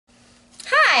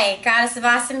Hi, Goddess of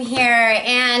Awesome here,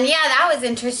 and yeah, that was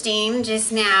interesting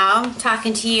just now,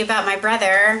 talking to you about my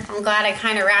brother. I'm glad I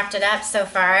kind of wrapped it up so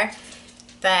far,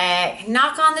 but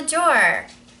knock on the door.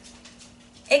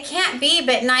 It can't be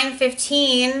but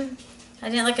 9:15. I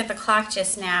didn't look at the clock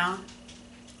just now.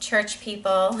 Church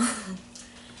people.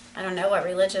 I don't know what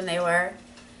religion they were.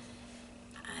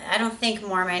 I don't think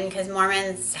Mormon, because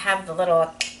Mormons have the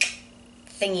little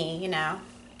thingy, you know,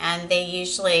 and they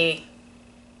usually...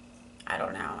 I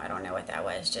don't know what that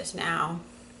was just now.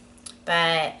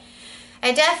 But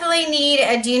I definitely need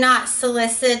a do not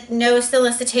solicit, no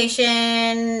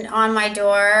solicitation on my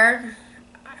door.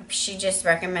 She just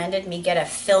recommended me get a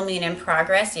filming in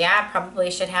progress. Yeah, I probably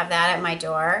should have that at my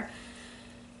door.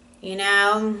 You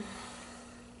know,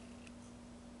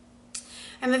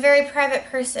 I'm a very private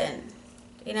person.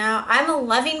 You know, I'm a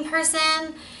loving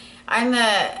person. I'm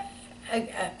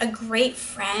a great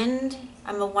friend.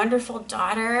 I'm a wonderful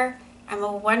daughter. I'm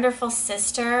a wonderful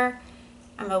sister.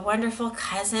 I'm a wonderful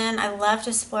cousin. I love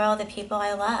to spoil the people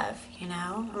I love, you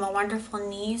know. I'm a wonderful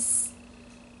niece,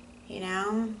 you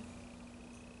know.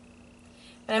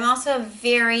 But I'm also a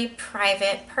very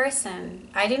private person.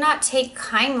 I do not take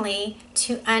kindly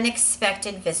to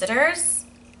unexpected visitors.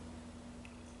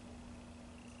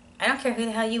 I don't care who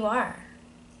the hell you are.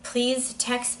 Please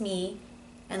text me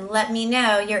and let me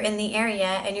know you're in the area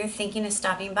and you're thinking of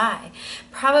stopping by.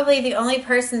 Probably the only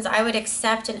persons I would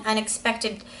accept an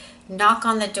unexpected knock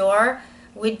on the door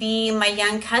would be my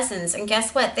young cousins. And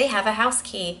guess what? They have a house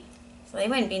key. So they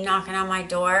wouldn't be knocking on my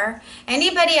door.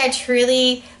 Anybody I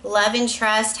truly love and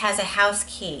trust has a house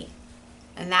key.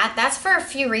 And that's for a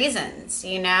few reasons,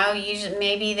 you know. Usually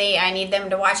maybe I need them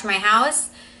to watch my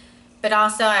house, but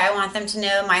also I want them to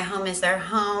know my home is their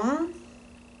home.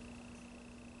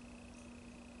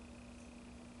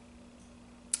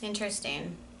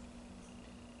 Interesting.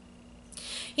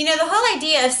 You know, the whole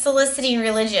idea of soliciting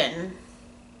religion,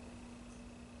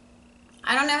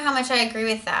 I don't know how much I agree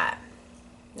with that.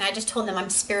 And I just told them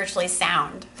I'm spiritually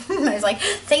sound. I was like,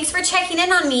 thanks for checking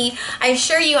in on me. I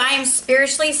assure you I am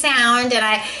spiritually sound, and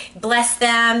I blessed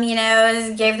them, you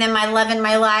know, gave them my love and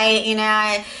my light, you know.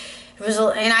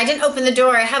 And I didn't open the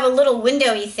door. I have a little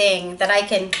windowy thing that I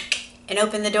can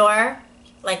open the door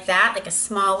like that, like a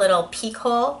small little peek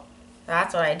hole.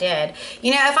 That's what I did.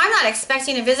 You know, if I'm not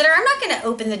expecting a visitor, I'm not going to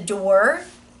open the door.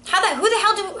 How do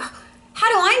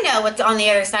I know what's on the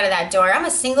other side of that door? I'm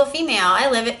a single female. I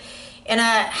live in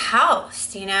a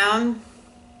house, you know.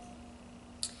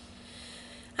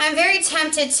 I'm very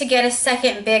tempted to get a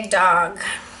second big dog.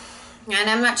 And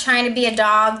I'm not trying to be a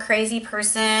dog crazy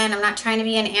person. I'm not trying to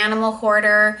be an animal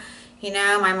hoarder. You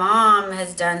know, my mom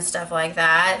has done stuff like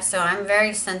that. So I'm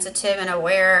very sensitive and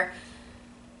aware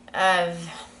of...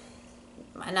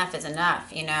 enough is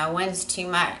enough, you know. When's too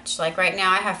much? Like right now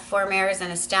I have 4 mares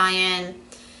and a stallion.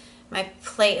 My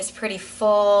plate is pretty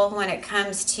full when it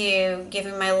comes to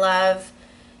giving my love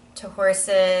to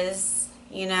horses,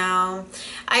 you know.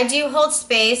 I do hold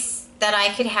space that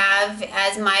I could have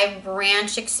as my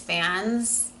ranch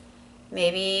expands,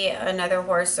 maybe another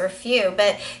horse or a few,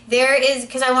 but there is,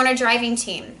 because I want a driving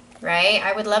team, right?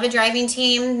 I would love a driving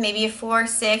team, maybe a 4,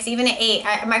 6, even an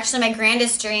 8. My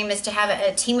grandest dream is to have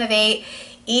a team of 8,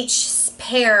 each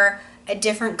pair a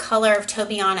different color of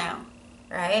Tobiano,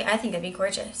 right? I think that'd be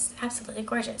gorgeous, absolutely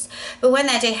gorgeous. But when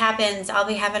that day happens, I'll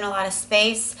be having a lot of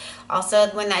space. Also,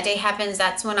 when that day happens,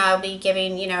 that's when I'll be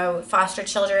giving, you know, foster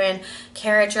children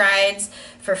carriage rides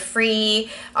for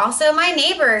free. Also, my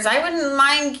neighbors, I wouldn't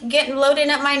mind loading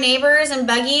up my neighbors and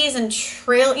buggies and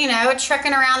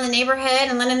trucking around the neighborhood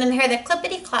and letting them hear the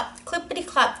clippity-clop,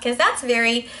 clippity-clop, because that's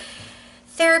very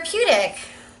therapeutic,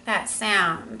 that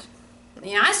sound.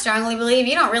 You know, I strongly believe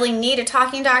you don't really need a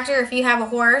talking doctor if you have a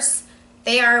horse.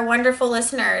 They are wonderful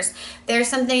listeners. There's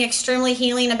something extremely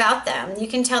healing about them. You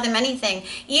can tell them anything.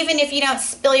 Even if you don't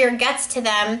spill your guts to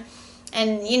them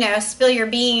and, you know, spill your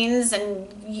beans and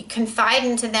you confide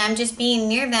into them, just being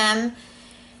near them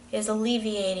is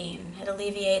alleviating. It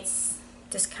alleviates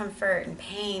discomfort and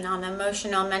pain on the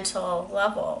emotional, mental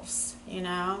levels, you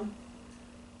know.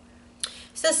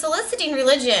 So soliciting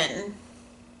religion,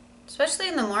 especially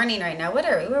in the morning right now.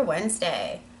 We're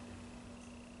Wednesday.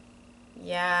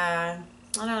 Yeah,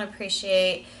 I don't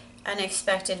appreciate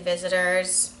unexpected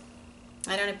visitors.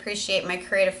 I don't appreciate my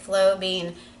creative flow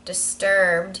being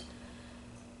disturbed.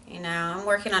 You know, I'm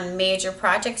working on major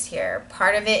projects here.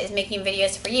 Part of it is making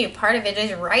videos for you. Part of it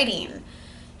is writing.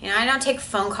 You know, I don't take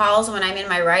phone calls when I'm in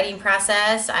my writing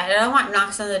process. I don't want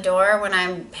knocks on the door when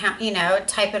I'm, you know,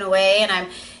 typing away and I'm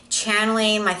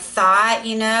channeling my thought,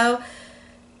 you know.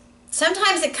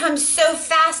 Sometimes it comes so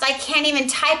fast I can't even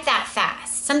type that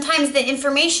fast. Sometimes the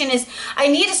information is, I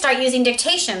need to start using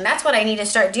dictation. That's what I need to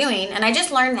start doing. And I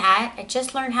just learned that. I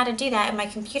just learned how to do that in my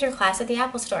computer class at the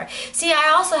Apple Store. See,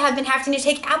 I also have been having to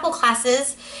take Apple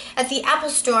classes at the Apple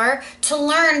Store to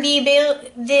learn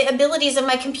the abilities of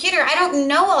my computer. I don't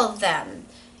know all of them,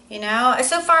 you know.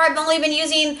 So far, I've only been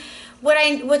using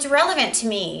what's relevant to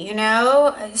me, you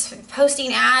know,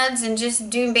 posting ads and just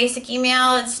doing basic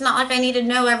email. It's not like I need to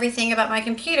know everything about my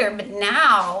computer, but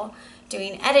now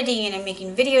doing editing and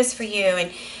making videos for you and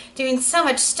doing so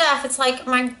much stuff, it's like,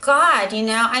 my God, you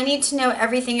know, I need to know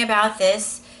everything about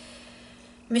this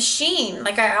machine.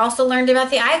 Like, I also learned about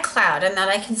the iCloud and that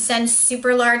I can send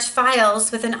super large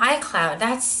files with an iCloud.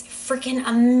 That's freaking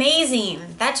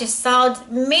amazing. That just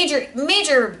solved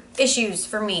major issues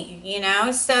for me, you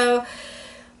know. So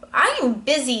I am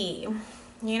busy,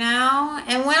 you know,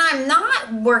 and when I'm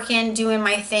not working doing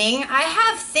my thing, I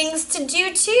have things to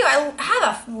do too. I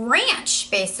have a ranch,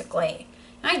 basically.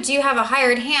 I do have a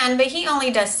hired hand, but he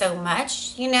only does so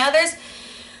much, you know. There's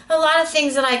a lot of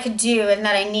things that I could do and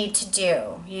that I need to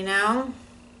do, you know.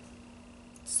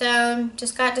 So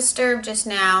just got disturbed just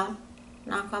now.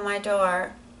 Knock on my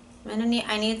door.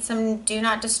 I need some do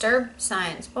not disturb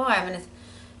signs. Boy, I'm gonna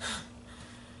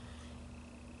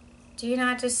do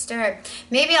not disturb.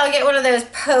 Maybe I'll get one of those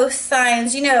post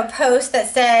signs, you know, a post that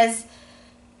says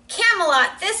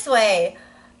Camelot this way,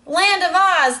 Land of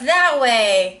Oz that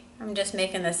way. I'm just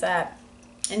making this up.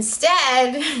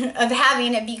 Instead of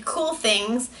having it be cool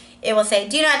things, it will say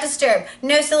do not disturb,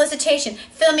 no solicitation,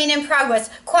 filming in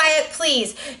progress, quiet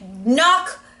please,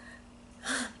 knock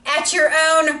at your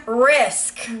own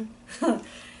risk.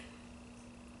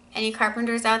 Any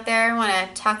carpenters out there want to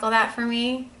tackle that for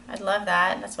me? I'd love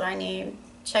that. That's what I need.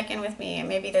 Check in with me, and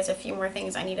maybe there's a few more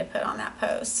things I need to put on that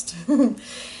post.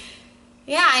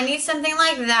 Yeah, I need something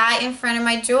like that in front of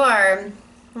my door.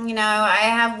 You know, I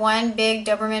have one big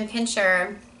Doberman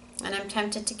Pinscher, and I'm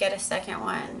tempted to get a second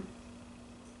one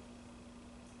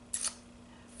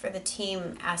for the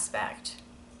team aspect.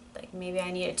 Like, maybe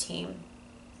I need a team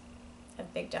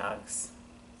of big dogs.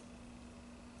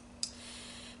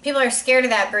 People are scared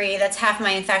of that breed. That's half my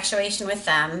infatuation with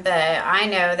them. But I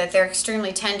know that they're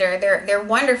extremely tender. They're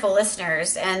wonderful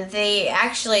listeners, and they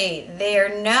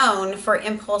are known for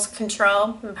impulse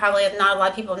control. And probably not a lot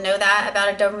of people know that about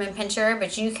a Doberman Pinscher,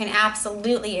 but you can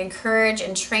absolutely encourage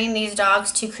and train these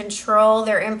dogs to control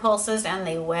their impulses, and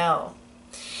they will.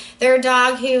 They're a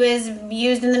dog who is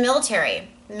used in the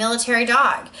military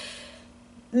dog.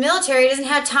 Military doesn't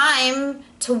have time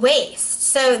to waste.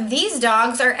 So these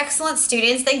dogs are excellent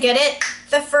students. They get it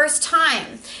the first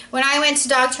time. When I went to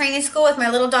dog training school with my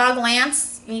little dog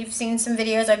Lance, you've seen some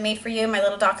videos I've made for you, my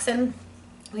little dachshund.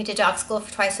 We did dog school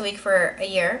for twice a week for a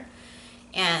year,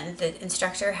 and the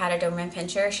instructor had a Doberman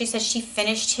Pinscher. She said she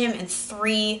finished him in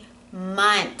 3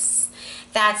 months.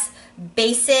 That's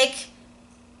basic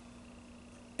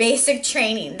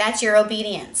training. That's your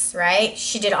obedience, right?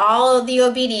 She did all of the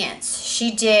obedience.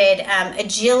 She did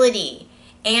agility,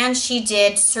 and she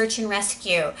did search and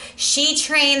rescue. She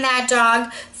trained that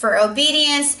dog for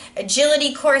obedience,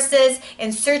 agility courses,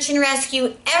 and search and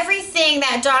rescue. Everything.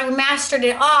 That dog mastered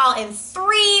it all in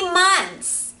 3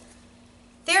 months.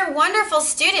 They're wonderful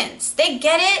students. They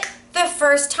get it the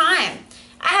first time.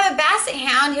 I have a Basset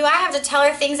Hound who I have to tell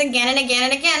her things again and again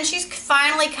and again. She's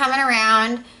finally coming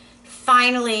around.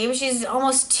 Finally, she's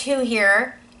almost 2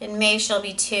 here. In May she'll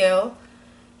be 2.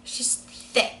 She's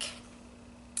thick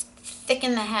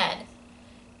in the head.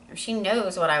 She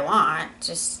knows what I want.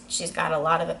 Just she's got a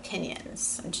lot of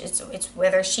opinions. It's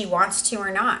whether she wants to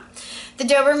or not. The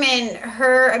Doberman,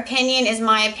 her opinion is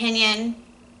my opinion.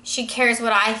 She cares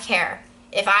what I care.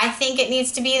 If I think it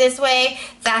needs to be this way,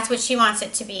 that's what she wants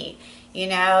it to be. You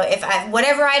know,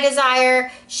 whatever I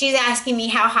desire, she's asking me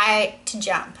how high to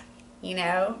jump. You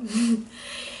know,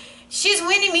 she's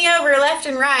winning me over left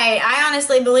and right. I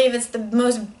honestly believe it's the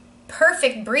most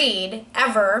perfect breed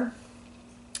ever.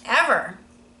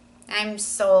 I'm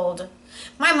sold.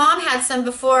 My mom had some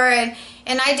before, and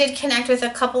I did connect with a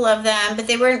couple of them, but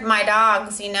they weren't my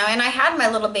dogs, you know, and I had my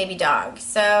little baby dog.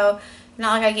 So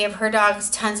not like I gave her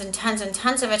dogs tons and tons and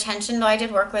tons of attention, though I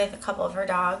did work with a couple of her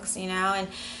dogs, you know,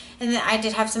 and I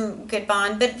did have some good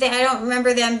bond, but I don't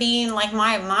remember them being like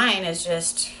mine is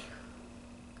just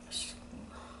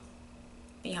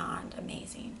beyond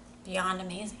amazing,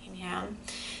 yeah.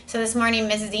 So this morning,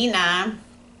 Miss Xena,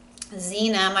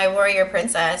 my warrior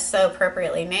princess, so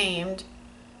appropriately named,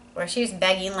 where she was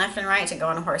begging left and right to go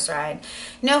on a horse ride.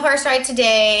 No horse ride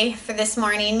today for this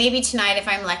morning, maybe tonight if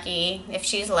I'm lucky. If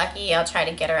she's lucky, I'll try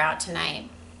to get her out tonight.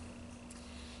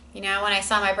 You know, when I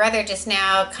saw my brother just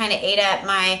now kind of ate up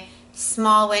my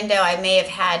small window I may have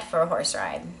had for a horse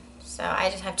ride. So I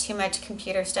just have too much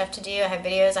computer stuff to do. I have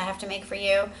videos I have to make for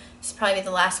you. This will probably be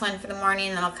the last one for the morning,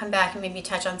 and then I'll come back and maybe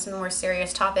touch on some more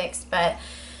serious topics. But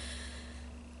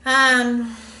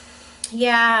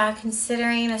yeah,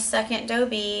 considering a second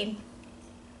Dobie.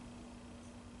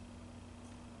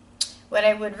 What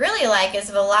I would really like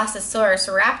is Velocisaurus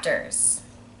raptors.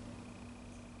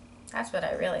 That's what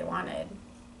I really wanted.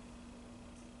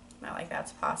 Not like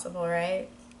that's possible, right?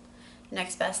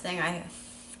 Next best thing I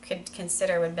could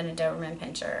consider would have been a Doberman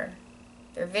Pinscher.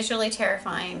 They're visually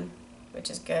terrifying, which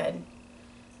is good.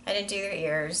 I didn't do their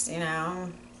ears, you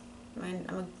know. I'm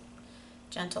a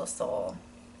gentle soul.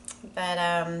 But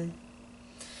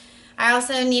I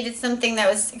also needed something that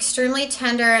was extremely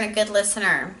tender and a good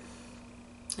listener.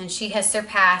 And she has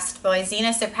surpassed, boy,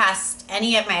 Xena surpassed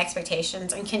any of my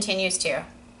expectations and continues to.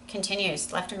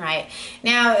 Continues left and right.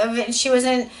 Now, she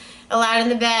wasn't allowed in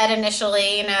the bed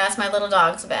initially. You know, that's my little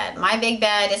dog's bed. My big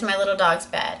bed is my little dog's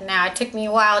bed. Now, it took me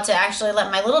a while to actually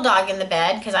let my little dog in the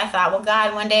bed because I thought, well,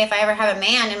 God, one day if I ever have a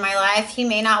man in my life, he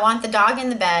may not want the dog in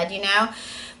the bed, you know.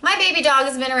 My baby dog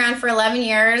has been around for 11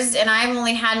 years, and I've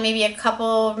only had maybe a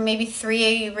couple, maybe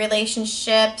 3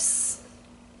 relationships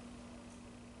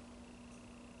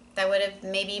that would have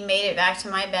maybe made it back to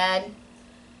my bed.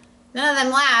 None of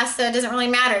them last, so it doesn't really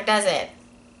matter, does it?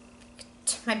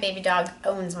 My baby dog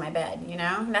owns my bed, you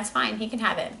know? That's fine, he can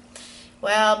have it.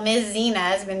 Well, Ms. Xena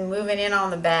has been moving in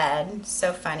on the bed.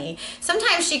 So funny.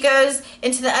 Sometimes she goes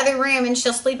into the other room and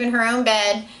she'll sleep in her own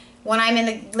bed. When I'm in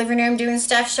the living room doing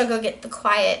stuff, she'll go get the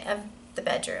quiet of the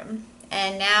bedroom.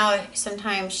 And now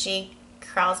sometimes she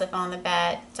crawls up on the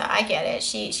bed. So I get it.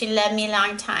 She loved me a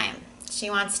long time. She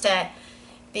wants to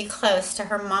be close to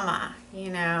her mama, you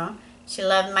know. She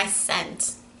loved my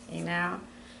scent, you know.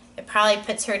 It probably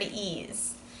puts her to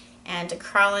ease. And to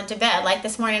crawl into bed, like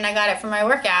this morning I got it from my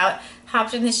workout,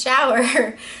 hopped in the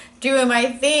shower, doing my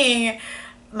thing,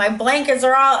 my blankets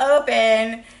are all open,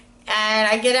 and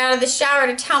I get out of the shower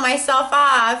to towel myself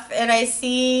off, and I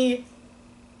see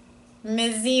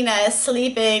Ms. Xena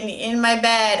sleeping in my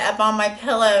bed up on my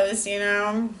pillows, you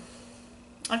know.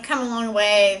 I've come a long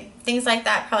way. Things like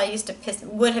that probably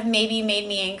would have maybe made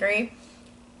me angry.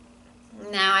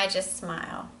 Now I just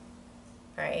smile,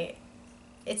 right?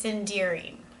 It's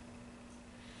endearing.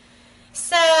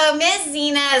 So Ms.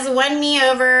 Xena has won me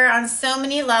over on so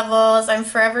many levels. I'm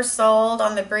forever sold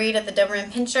on the breed of the Doberman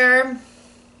Pinscher.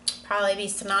 Probably be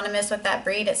synonymous with that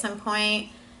breed at some point.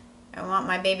 I want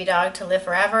my baby dog to live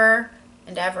forever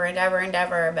and ever and ever and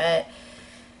ever. But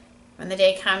when the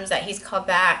day comes that he's called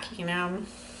back, you know,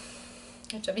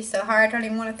 which will be so hard, I don't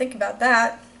even want to think about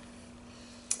that.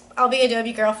 I'll be a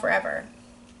Dobie girl forever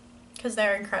because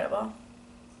they're incredible.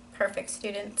 Perfect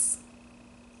students.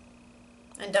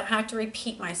 And don't have to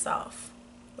repeat myself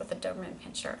with a Doberman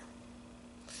Pinscher.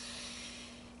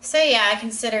 So yeah,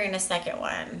 considering a second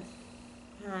one.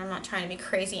 I'm not trying to be a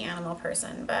crazy animal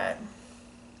person, but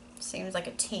seems like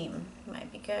a team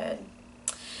might be good.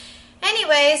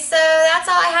 Anyway, so that's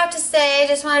all I have to say.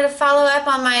 Just wanted to follow up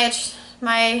on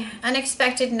my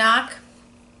unexpected knock.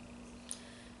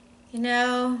 You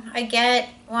know, I get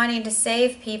wanting to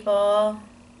save people.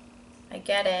 I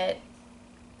get it.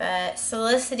 But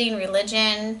soliciting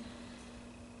religion,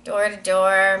 door to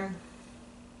door,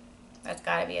 that's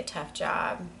got to be a tough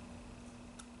job.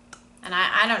 And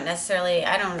I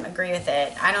don't agree with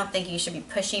it. I don't think you should be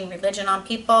pushing religion on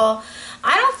people.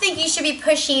 I don't think you should be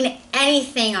pushing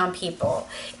anything on people.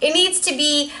 It needs to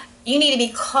be, you need to be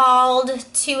called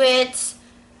to it,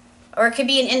 or it could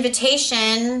be an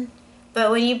invitation. But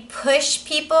when you push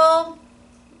people,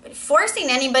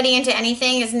 forcing anybody into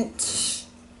anything isn't,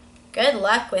 good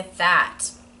luck with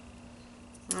that.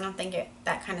 I don't think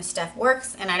that kind of stuff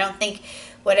works, and I don't think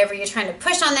whatever you're trying to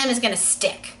push on them is going to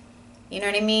stick. You know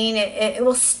what I mean? It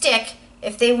will stick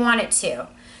if they want it to.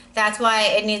 That's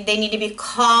why they need to be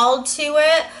called to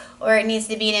it, or it needs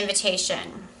to be an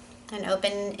invitation, an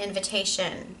open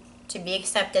invitation to be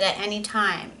accepted at any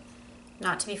time,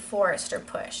 not to be forced or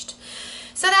pushed.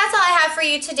 So that's all I have for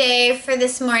you today for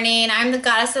this morning. I'm the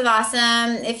Goddess of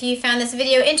Awesome. If you found this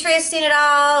video interesting at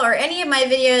all, or any of my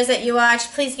videos that you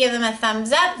watch, please give them a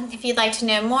thumbs up. If you'd like to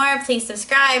know more, please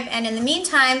subscribe. And in the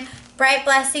meantime, bright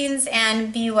blessings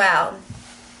and be well.